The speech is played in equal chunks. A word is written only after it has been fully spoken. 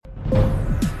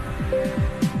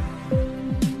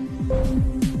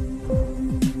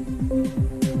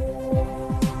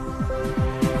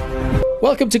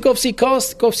Welcome to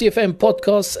KovsieCAST, KovsieFM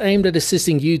podcast aimed at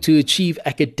assisting you to achieve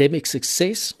academic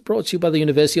success. Brought to you by the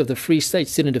University of the Free State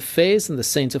Student Affairs and the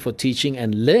Centre for Teaching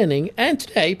and Learning, and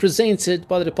today presented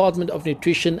by the Department of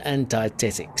Nutrition and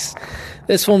Dietetics.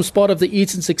 This forms part of the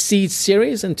Eat and Succeed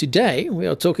series, and today we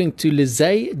are talking to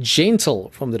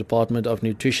LizèGentle from the Department of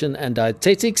Nutrition and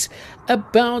Dietetics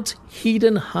about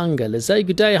hidden hunger. Lizè,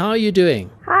 good day. How are you doing?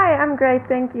 Hi, I'm great,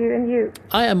 thank you. And you?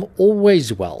 I am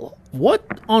always well. What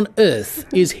on earth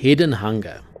is hidden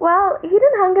hunger? Well,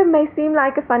 hidden hunger may seem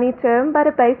like a funny term, but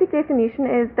a basic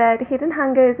definition is that hidden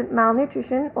hunger is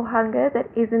malnutrition or hunger that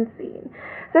isn't seen.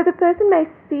 So the person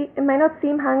may not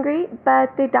seem hungry,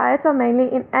 but their diets are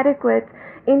mainly inadequate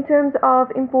in terms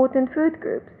of important food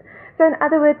groups. So in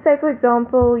other words, say for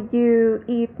example, you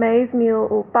eat maize meal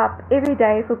or pap every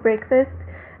day for breakfast,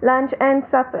 lunch and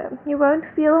supper. You won't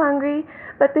feel hungry,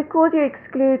 but because you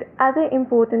exclude other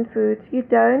important foods, you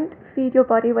don't feed your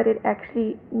body what it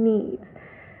actually needs.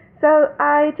 So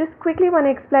I just quickly want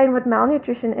to explain what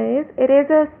malnutrition is. It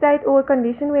is a state or a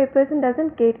condition where a person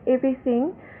doesn't get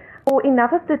everything or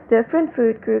enough of the different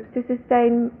food groups to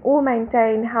sustain or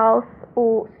maintain health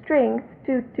or strength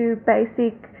to do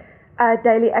basic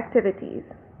daily activities.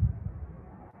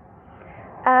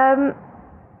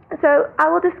 So I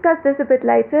will discuss this a bit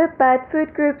later, but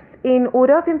food groups in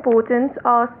order of importance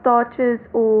are starches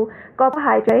or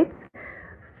carbohydrates,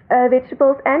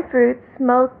 vegetables and fruits,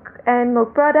 milk and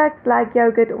milk products like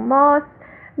yogurt or mass,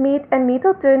 meat and meat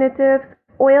alternatives,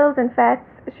 oils and fats,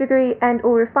 sugary and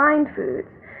or refined foods.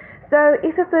 So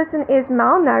if a person is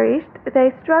malnourished,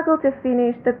 they struggle to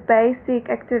finish the basic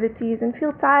activities and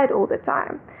feel tired all the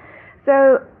time.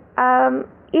 So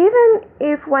even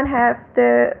if one has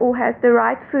the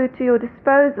right food to your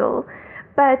disposal,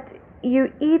 but you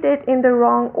eat it in the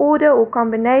wrong order or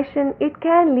combination, it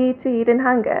can lead to hidden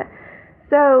hunger.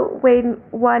 So when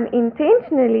one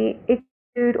intentionally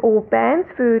excludes or bans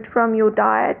food from your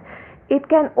diet, it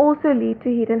can also lead to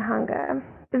hidden hunger.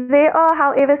 There are,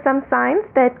 however, some signs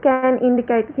that can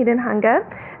indicate hidden hunger,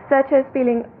 such as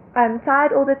feeling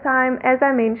tired all the time, as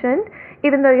I mentioned,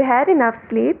 even though you had enough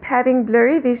sleep, having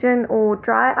blurry vision or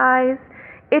dry eyes,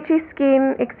 itchy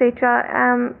skin,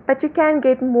 etc. But you can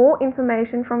get more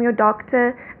information from your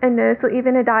doctor, a nurse, or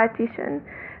even a dietitian.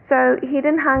 So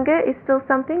hidden hunger is still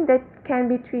something that can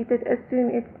be treated as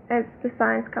soon as the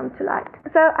signs come to light.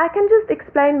 So I can just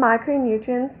explain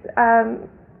micronutrients,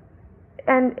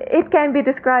 and it can be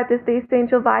described as the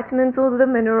essential vitamins or the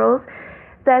minerals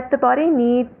that the body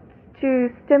needs to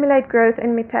stimulate growth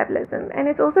and metabolism. And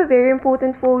it's also very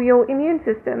important for your immune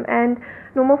system and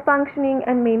normal functioning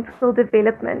and mental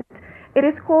development. It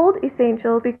is called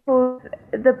essential because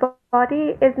the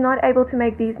body is not able to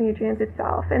make these nutrients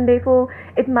itself, and therefore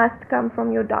it must come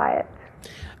from your diet.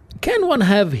 Can one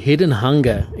have hidden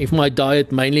hunger if my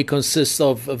diet mainly consists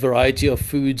of a variety of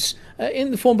foods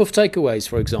in the form of takeaways,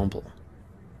 for example?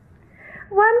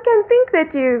 One can think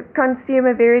that you consume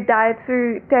a varied diet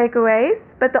through takeaways,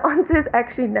 but the answer is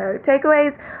actually no.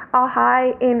 Takeaways are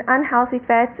high in unhealthy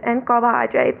fats and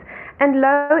carbohydrates and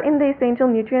low in the essential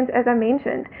nutrients, as I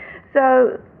mentioned.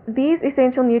 So these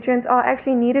essential nutrients are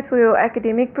actually needed for your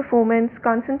academic performance,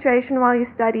 concentration while you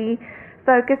study,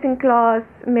 focus in class,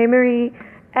 memory,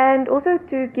 and also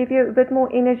to give you a bit more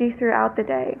energy throughout the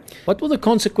day. What will the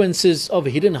consequences of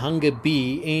hidden hunger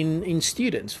be in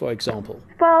students, for example?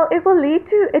 Well, it will lead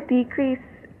to a decrease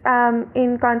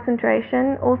in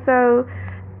concentration, also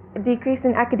a decrease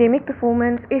in academic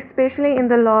performance, especially in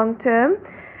the long term,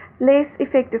 less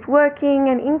effective working,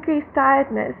 and increased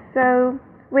tiredness. So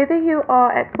whether you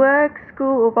are at work,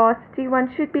 school, or varsity,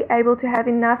 one should be able to have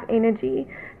enough energy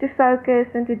to focus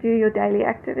and to do your daily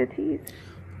activities.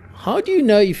 How do you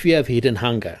know if you have hidden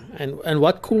hunger and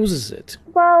what causes it?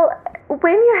 Well,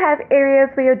 when you have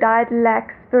areas where your diet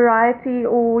lacks variety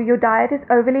or your diet is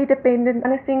overly dependent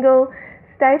on a single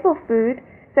staple food,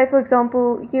 say for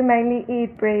example, you mainly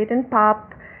eat bread and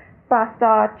pap,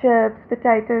 pasta, chips,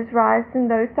 potatoes, rice,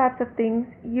 and those types of things,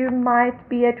 you might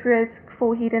be at risk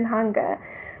for hidden hunger.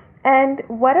 And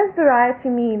what does variety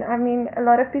mean? I mean, a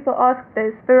lot of people ask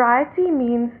this. Variety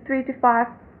means 3 to 5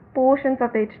 portions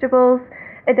of vegetables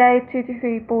a day, 2 to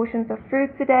 3 portions of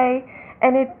fruits a day,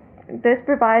 and this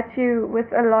provides you with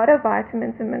a lot of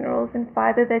vitamins and minerals and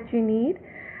fiber that you need.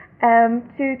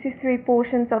 2 to 3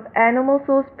 portions of animal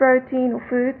source protein or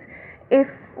foods if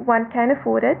one can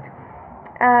afford it.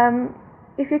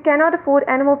 If you cannot afford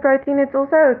animal protein, it's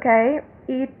also okay.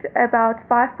 Eat about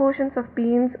 5 portions of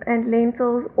beans and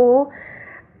lentils, or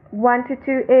 1 to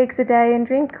 2 eggs a day, and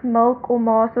drink milk or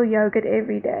mass or yogurt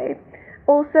every day.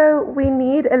 Also, we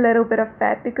need a little bit of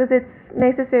fat because it's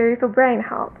necessary for brain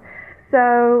health.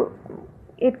 So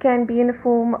It can be in the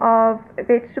form of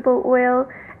vegetable oil,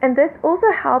 and this also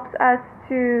helps us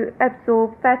to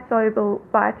absorb fat-soluble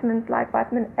vitamins like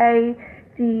vitamin A,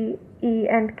 D, E,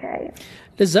 and K.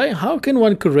 Lizè, how can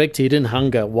one correct hidden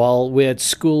hunger while we're at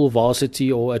school,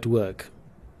 varsity, or at work?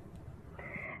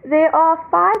 There are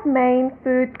 5 main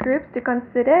food groups to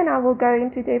consider, and I will go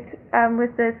into depth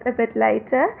with this a bit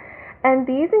later. And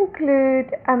these include,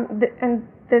 and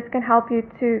this can help you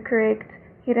to correct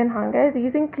hidden hunger.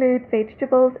 These include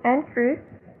vegetables and fruits,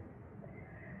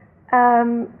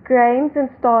 grains and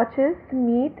starches,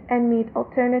 meat and meat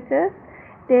alternatives.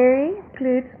 Dairy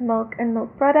includes milk and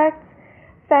milk products,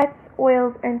 fats,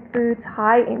 oils, and foods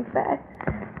high in fat.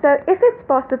 So if it's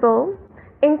possible,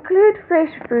 include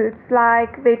fresh fruits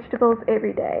like vegetables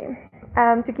every day.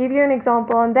 To give you an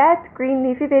example on that, green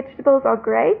leafy vegetables are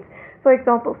great. For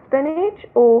example, spinach,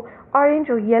 or orange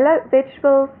or yellow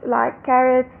vegetables like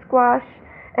carrots, squash,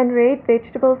 and red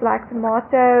vegetables like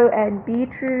tomato and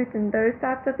beetroot and those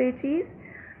types of veggies.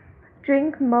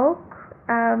 Drink milk,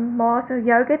 mass or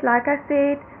yogurt, like I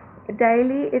said,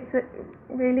 daily. It's a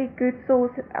really good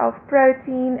source of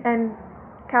protein and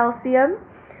calcium.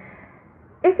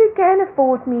 If you can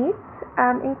afford meat,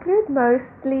 include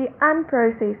mostly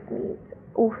unprocessed meat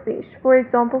or fish. For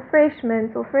example, fresh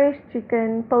mince or fresh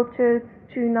chicken, pilchards,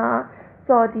 tuna,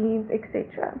 sardines,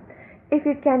 etc. If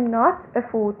you cannot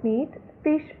afford meat,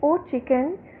 fish or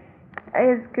chicken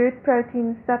is good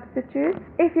protein substitutes.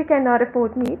 If you cannot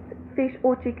afford meat, fish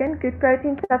or chicken, good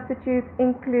protein substitutes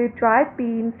include dried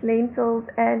beans, lentils,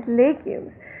 and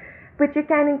legumes, which you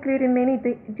can include in many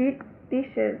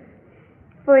dishes.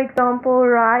 For example,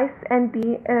 rice and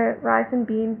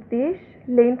beans dish,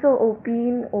 lentil or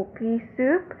bean or pea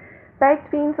soup, baked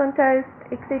beans on toast,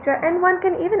 etc. And one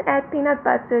can even add peanut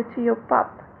butter to your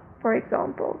pap, for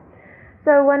example.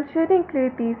 So one should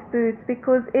include these foods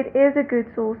because it is a good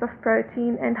source of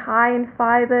protein and high in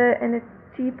fiber and a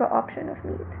cheaper option of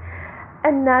meat.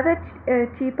 Another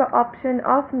cheaper option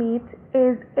of meat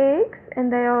is eggs,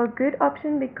 and they are a good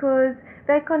option because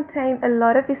they contain a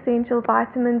lot of essential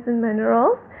vitamins and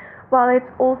minerals, while it's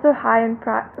also high in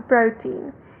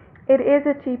protein. It is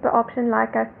a cheaper option,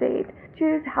 like I said.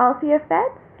 Choose healthier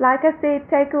fats. Like I said,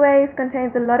 takeaways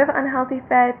contains a lot of unhealthy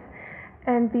fats,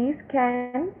 and these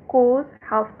can cause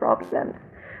health problems.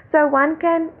 So one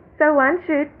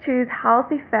should choose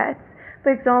healthy fats.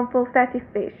 For example, fatty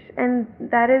fish, and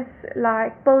that is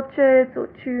like pilchards or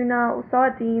tuna or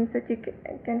sardines that you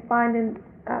can find in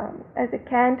as a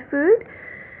canned food.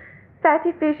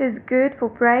 Fatty fish is good for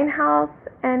brain health,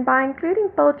 and by including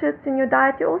pilchards in your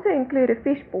diet, you also include a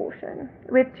fish portion,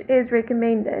 which is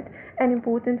recommended and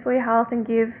important for your health and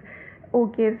gives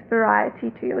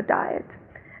variety to your diet.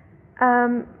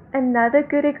 Another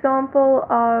good example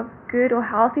of good or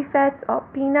healthy fats are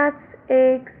peanuts,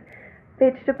 eggs,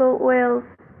 vegetable oils,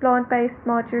 plant-based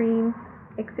margarines,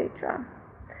 etc.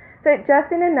 So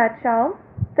just in a nutshell,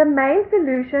 the main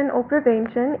solution or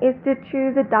prevention is to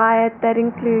choose a diet that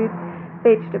includes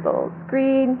vegetables,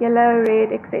 green, yellow,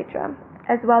 red, etc.,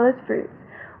 as well as fruits.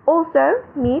 Also,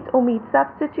 meat or meat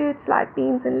substitutes like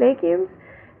beans and legumes,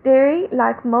 dairy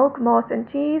like milk, mass, and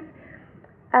cheese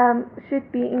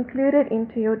should be included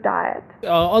into your diet.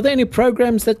 Are there any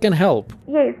programs that can help?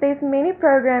 Yes, there's many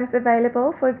programs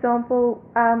available. For example,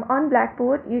 on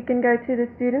Blackboard, you can go to the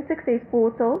Student Success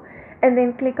Portal and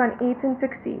then click on Eat and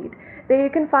Succeed. There you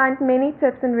can find many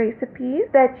tips and recipes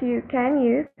that you can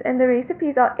use, and the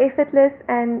recipes are effortless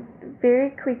and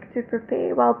very quick to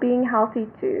prepare while being healthy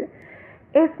too.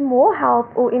 If more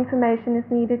help or information is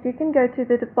needed, you can go to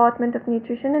the Department of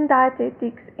Nutrition and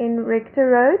Dietetics in Rector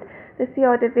Road, the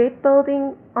CR De Wet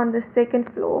building on the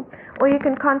 2nd floor, or you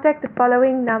can contact the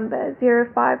following number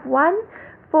 051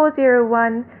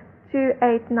 401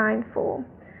 2894.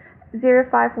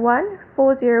 051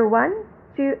 401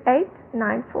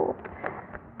 2894.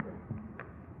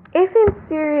 If in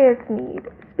serious need,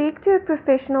 speak to a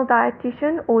professional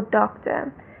dietitian or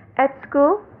doctor. At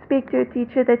school, speak to a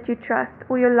teacher that you trust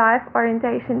or your life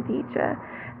orientation teacher.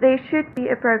 There should be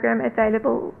a program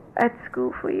available at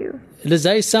school for you.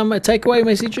 Lizè, some takeaway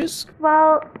messages?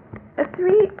 Well,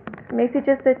 3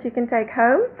 messages that you can take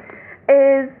home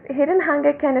is hidden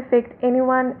hunger can affect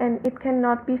anyone and it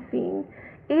cannot be seen.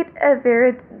 Eat a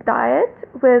varied diet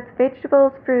with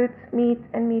vegetables, fruits, meat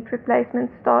and meat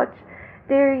replacement starch,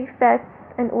 dairy, fats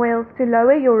and oils to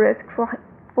lower your risk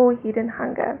for hidden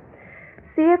hunger.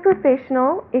 See a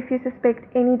professional if you suspect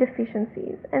any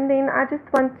deficiencies. And then I just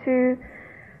want to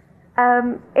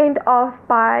end off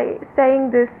by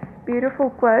saying this beautiful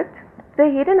quote: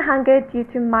 the hidden hunger due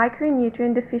to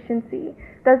micronutrient deficiency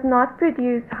does not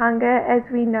produce hunger as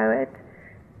we know it.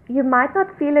 You might not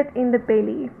feel it in the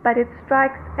belly, but it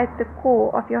strikes at the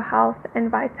core of your health and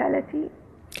vitality.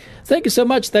 Thank you so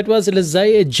much. That was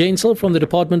LizèGentle from the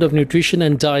Department of Nutrition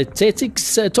and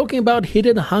Dietetics talking about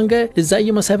hidden hunger. Lizè,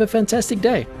 you must have a fantastic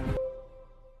day.